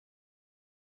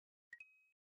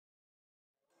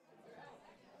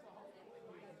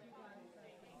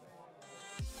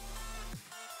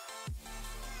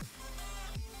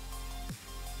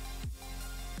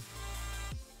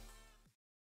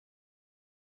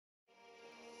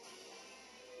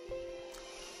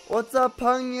What's up,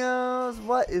 Pungos?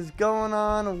 What is going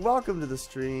on? Welcome to the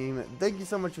stream. Thank you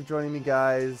so much for joining me,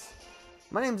 guys.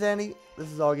 My name's Andy.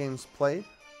 This is Allgamesplayed.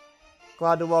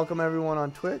 Glad to welcome everyone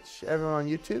on Twitch, everyone on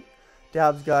YouTube.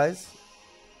 Dabs, guys.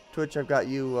 Twitch, I've got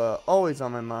you always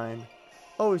on my mind.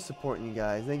 Always supporting you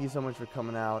guys. Thank you so much for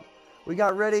coming out. We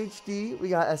got Red HD. We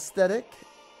got Aesthetic.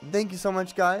 Thank you so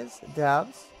much, guys.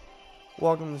 Dabs,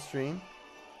 welcome to the stream.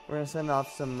 We're going to send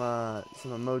off some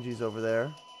emojis over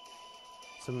there.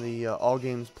 Some of the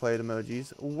Allgamesplayed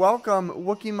emojis. Welcome,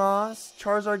 Wookie Moss,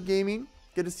 Charizard Gaming.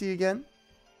 Good to see you again.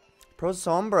 Pro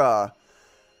Sombra.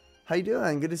 How you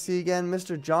doing? Good to see you again.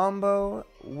 Mr. Jumbo.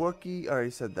 Wookie.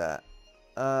 Already said that.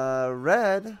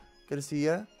 Red. Good to see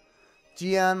you.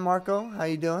 Gian Marco. How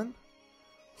you doing?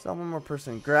 Saw one more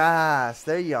person. Grass.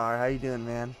 There you are. How you doing,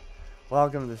 man?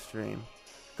 Welcome to the stream.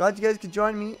 Glad you guys could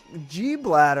join me. G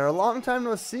Bladder. A long time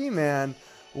no see, man.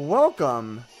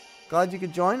 Welcome. Glad you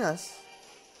could join us.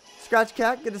 Scratch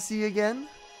Cat, good to see you again.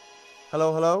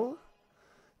 Hello, hello.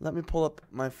 Let me pull up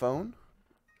my phone.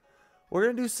 We're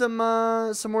gonna do some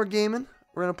more gaming.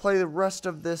 We're gonna play the rest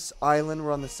of this island.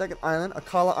 We're on the second island,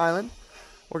 Akala Island.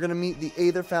 We're gonna meet the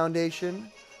Aether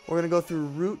Foundation. We're gonna go through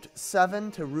Route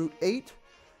 7 to Route 8,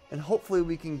 and hopefully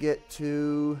we can get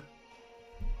to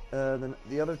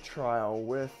the other trial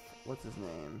with what's his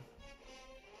name?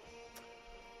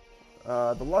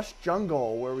 The Lush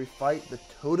Jungle, where we fight the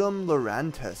Totem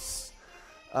Lurantis.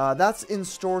 That's in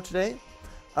store today.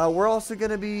 We're also going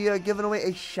to be giving away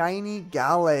a shiny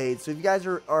Gallade. So if you guys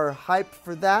are hyped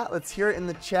for that, let's hear it in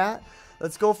the chat.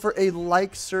 Let's go for a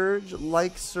like surge.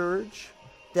 Like surge.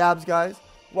 Dabs, guys.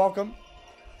 Welcome.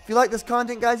 If you like this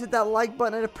content, guys, hit that like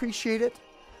button. I'd appreciate it.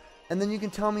 And then you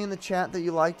can tell me in the chat that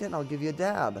you liked it, and I'll give you a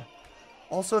dab.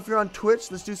 Also, if you're on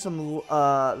Twitch, let's do some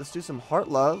heart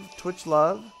love, Twitch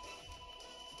love.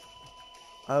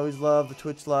 I always love the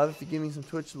Twitch love. If you give me some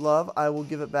Twitch love, I will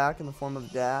give it back in the form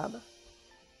of dab.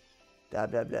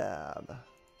 Dab, dab, dab.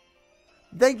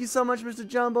 Thank you so much, Mr.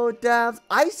 Jumbo. Dabs.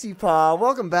 Icy Paw.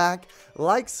 Welcome back.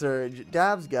 Like Surge.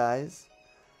 Dabs, guys.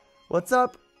 What's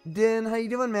up, Din? How you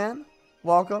doing, man?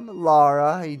 Welcome.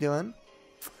 Lara. How you doing?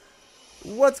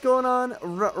 What's going on?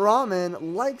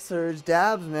 Ramen. Like Surge.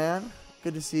 Dabs, man.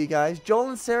 Good to see you guys. Joel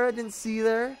and Sarah, didn't see you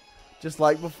there. Just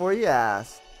like before you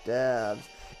asked. Dabs.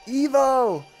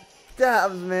 Evo!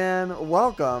 Dabs, man.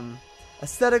 Welcome.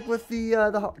 Aesthetic with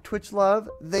the Twitch love.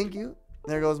 Thank you.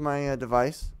 There goes my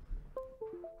device.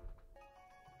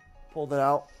 Pulled it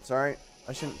out. Sorry.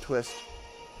 I shouldn't twist.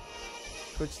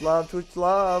 Twitch love, Twitch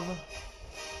love.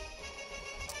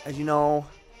 As you know,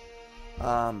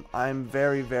 I'm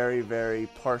very, very, very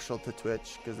partial to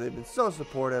Twitch because they've been so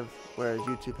supportive, whereas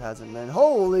YouTube hasn't been.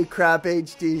 Holy crap,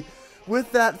 HD.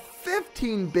 With that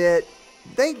 15-bit...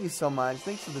 Thank you so much.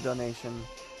 Thanks for the donation.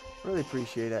 Really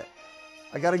appreciate it.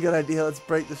 I got a good idea. Let's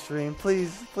break the stream.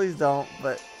 Please, please don't.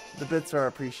 But the bits are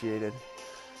appreciated.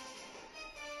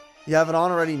 You have it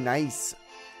on already? Nice.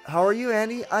 How are you,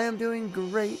 Andy? I am doing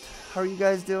great. How are you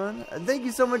guys doing? Thank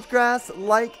you so much, Grass.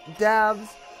 Like, Dabs.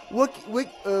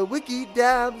 Wiki,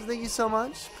 Dabs. Thank you so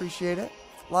much. Appreciate it.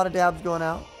 A lot of dabs going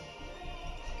out.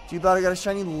 G-Bladder got a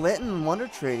shiny Linton Wonder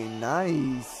Trading.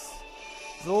 Nice.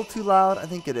 It's a little too loud. I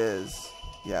think it is.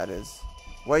 Yeah, it is.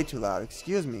 Way too loud.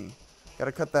 Excuse me.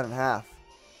 Gotta cut that in half.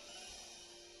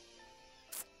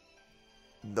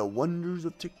 The wonders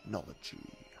of technology.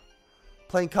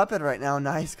 Playing Cuphead right now.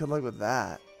 Nice. Good luck with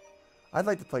that. I'd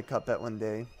like to play Cuphead one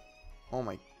day. Oh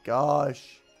my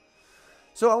gosh.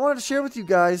 So I wanted to share with you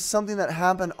guys something that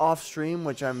happened off stream,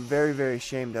 which I'm very, very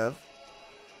ashamed of.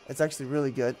 It's actually really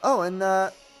good. Oh, and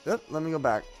let me go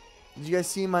back. Did you guys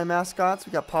see my mascots?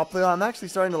 We got Poplio. I'm actually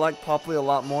starting to like Poplio a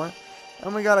lot more.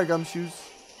 And we got our gumshoes.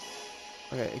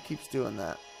 Okay, it keeps doing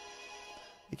that.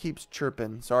 It keeps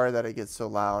chirping. Sorry that it gets so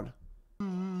loud.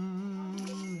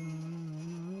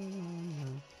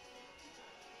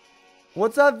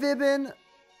 What's up, Vibin?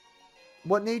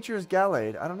 What nature is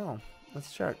Gallade? I don't know.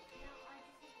 Let's check.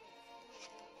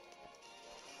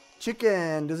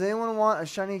 Chicken. Does anyone want a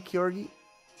shiny Kyorgi?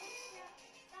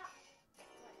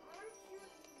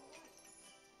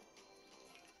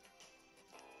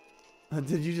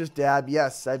 Did you just dab?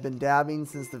 Yes, I've been dabbing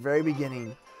since the very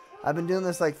beginning. I've been doing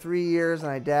this like 3 years,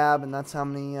 and I dab, and that's how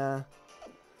many I've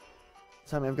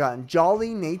gotten.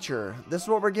 Jolly Nature. This is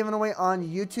what we're giving away on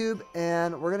YouTube,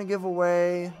 and we're gonna give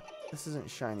away. This isn't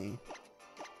shiny.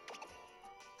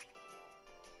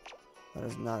 That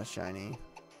is not a shiny.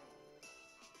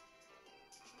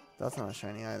 That's not a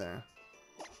shiny either.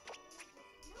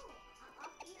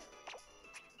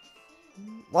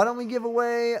 Why don't we give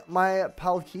away my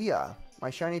Palkia? My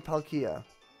shiny Palkia.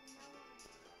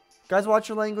 Guys, watch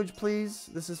your language, please.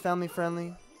 This is family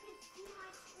friendly.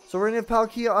 So we're going to have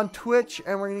Palkia on Twitch,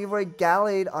 and we're going to give away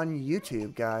GALLADE on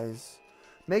YouTube, guys.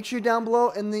 Make sure down below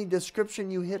in the description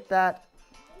you hit that.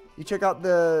 You check out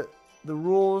the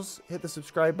rules, hit the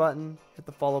subscribe button, hit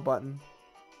the follow button.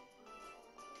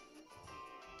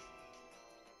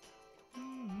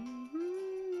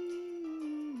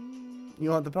 You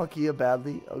want the Palkia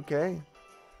badly? Okay.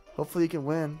 Hopefully you can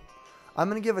win. I'm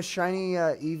going to give a shiny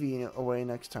Eevee away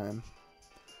next time.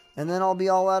 And then I'll be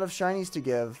all out of shinies to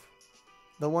give.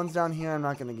 The ones down here I'm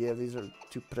not going to give. These are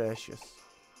too precious.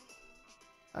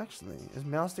 Actually, is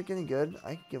Meowstick any good?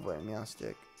 I could give away a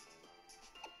Meowstick.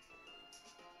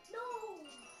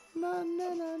 No! No.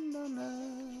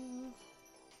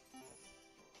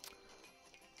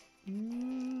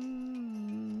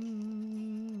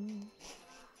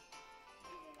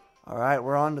 Alright,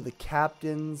 we're on to the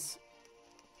captain's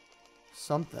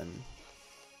something.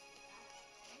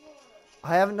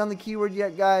 I haven't done the keyword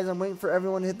yet, guys. I'm waiting for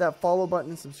everyone to hit that follow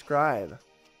button and subscribe.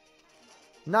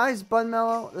 Nice,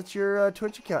 Bunmellow. That's your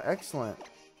Twitch account. Excellent.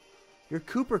 Your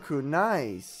Cooper Crew.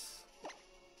 Nice.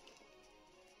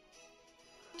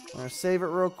 I'm going to save it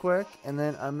real quick, and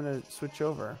then I'm going to switch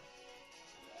over.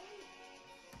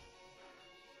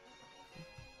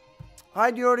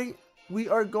 Hi, Diordy. We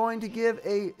are going to give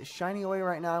a shiny away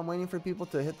right now. I'm waiting for people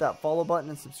to hit that follow button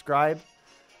and subscribe.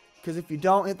 Because if you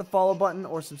don't hit the follow button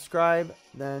or subscribe,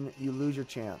 then you lose your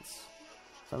chance.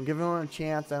 So I'm giving everyone a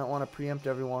chance. I don't want to preempt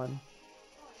everyone.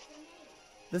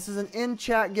 This is an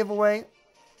in-chat giveaway.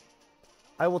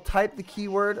 I will type the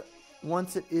keyword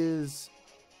once it is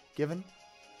given.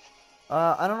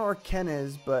 I don't know where Ken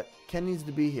is, but Ken needs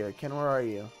to be here. Ken, where are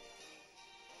you?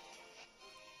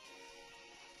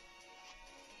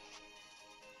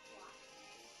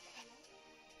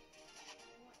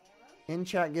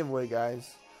 In-chat giveaway,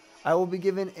 guys. I will be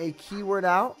giving a keyword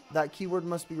out. That keyword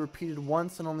must be repeated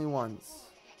once and only once.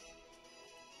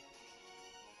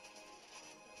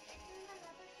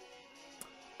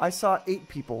 I saw 8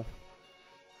 people.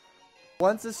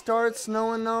 Once it starts, no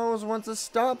one knows. Once it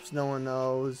stops, no one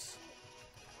knows.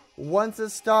 Once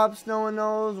it stops, no one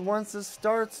knows. Once it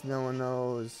starts, no one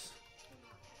knows.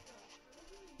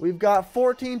 We've got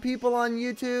 14 people on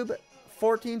YouTube.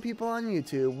 14 people on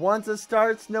YouTube. Once it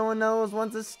starts, no one knows.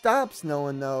 Once it stops, no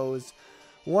one knows.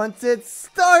 Once it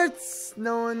starts,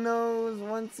 no one knows.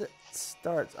 Once it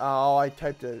starts. Oh, I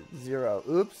typed a 0.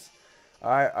 Oops.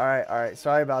 Alright.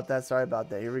 Sorry about that.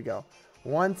 Here we go.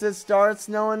 Once it starts,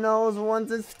 no one knows.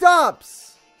 Once it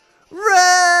stops.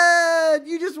 Red!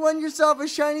 You just won yourself a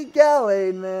shiny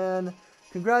GALLADE, man.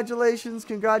 Congratulations.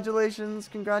 He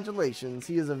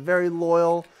is a very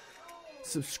loyal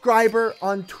subscriber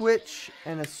on Twitch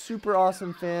and a super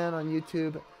awesome fan on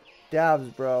YouTube. Dabs,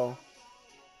 bro.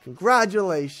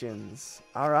 Congratulations.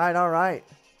 Alright.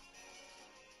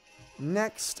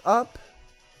 Next up,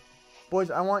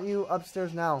 boys, I want you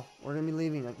upstairs now. We're gonna be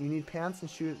leaving. You need pants and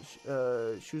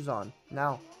shoes on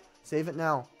now. Save it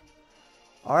now.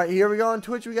 Alright, here we go on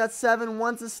Twitch. We got 7.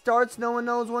 Once it starts, no one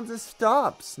knows. Once it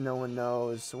stops, no one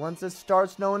knows. Once it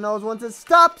starts, no one knows. Once it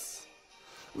stops,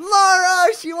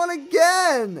 Laura, she won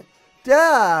again!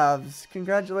 Dabs!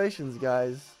 Congratulations,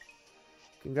 guys.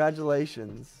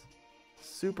 Congratulations.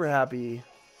 Super happy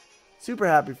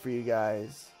for you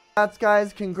guys. Congrats,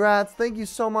 guys. Congrats. Thank you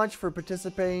so much for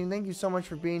participating. Thank you so much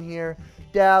for being here.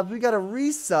 Dabs, we got a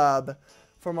resub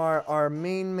from our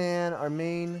main man, our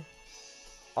main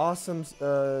awesome, what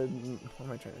am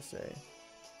I trying to say?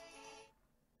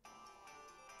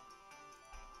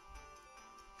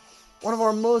 One of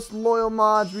our most loyal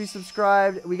mods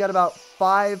resubscribed. We got about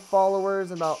 5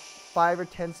 followers and about 5 or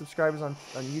 10 subscribers on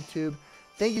YouTube.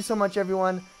 Thank you so much,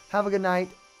 everyone. Have a good night.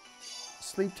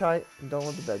 Sleep tight and don't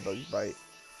let the bed bugs bite.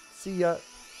 See ya.